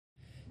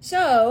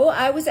So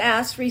I was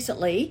asked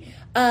recently,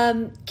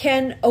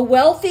 can a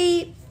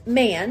wealthy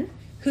man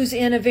who's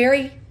in a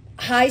very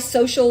high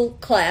social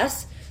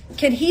class,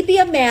 can he be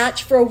a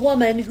match for a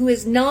woman who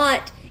is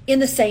not in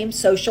the same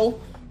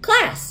social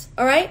class?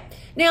 All right.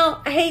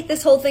 Now, I hate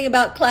this whole thing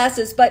about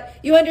classes, but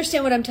you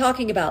understand what I'm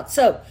talking about.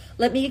 So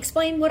let me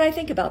explain what I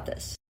think about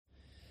this.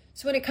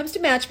 So when it comes to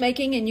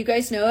matchmaking, and you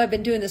guys know I've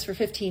been doing this for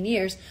 15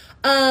 years,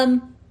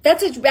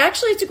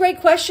 it's a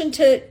great question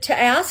to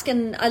ask,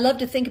 and I love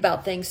to think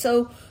about things.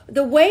 So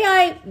the way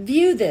I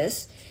view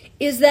this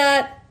is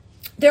that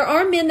there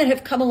are men that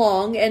have come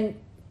along and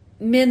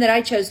men that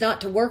I chose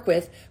not to work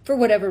with for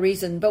whatever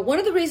reason. But one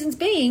of the reasons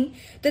being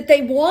that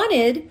they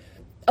wanted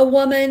a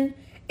woman.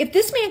 If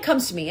this man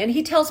comes to me and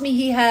he tells me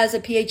he has a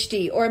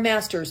PhD or a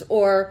master's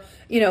or,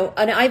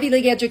 an Ivy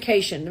League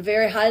education, a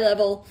very high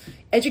level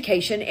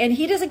education, and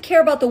he doesn't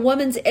care about the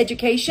woman's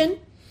education,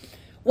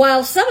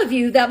 while some of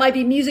you, that might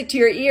be music to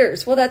your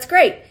ears. Well, that's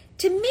great.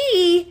 To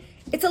me,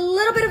 it's a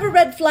little bit of a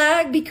red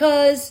flag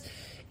because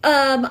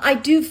I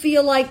do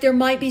feel like there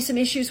might be some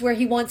issues where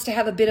he wants to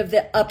have a bit of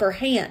the upper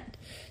hand.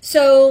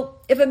 So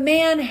if a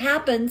man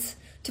happens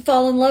to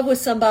fall in love with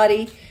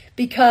somebody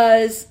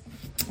because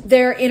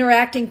they're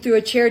interacting through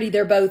a charity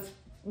they're both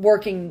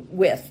working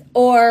with,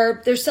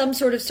 or there's some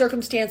sort of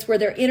circumstance where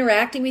they're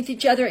interacting with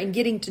each other and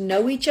getting to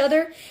know each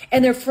other,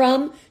 and they're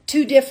from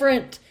two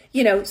different,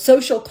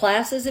 social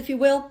classes, if you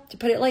will, to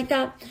put it like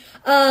that,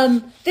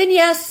 then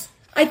yes,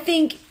 I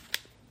think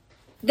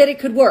that it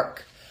could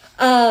work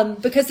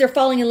because they're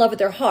falling in love with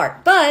their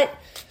heart. But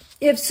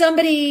if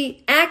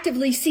somebody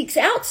actively seeks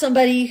out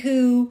somebody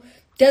who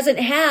doesn't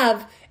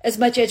have as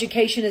much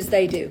education as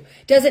they do,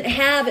 doesn't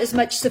have as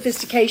much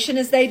sophistication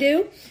as they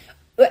do,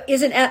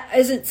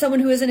 isn't someone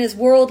who isn't as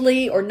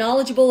worldly or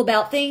knowledgeable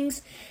about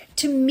things,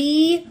 to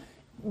me,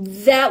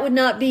 that would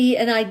not be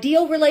an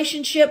ideal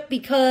relationship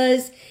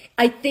because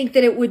I think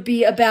that it would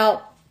be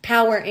about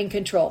power and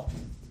control.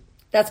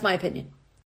 That's my opinion.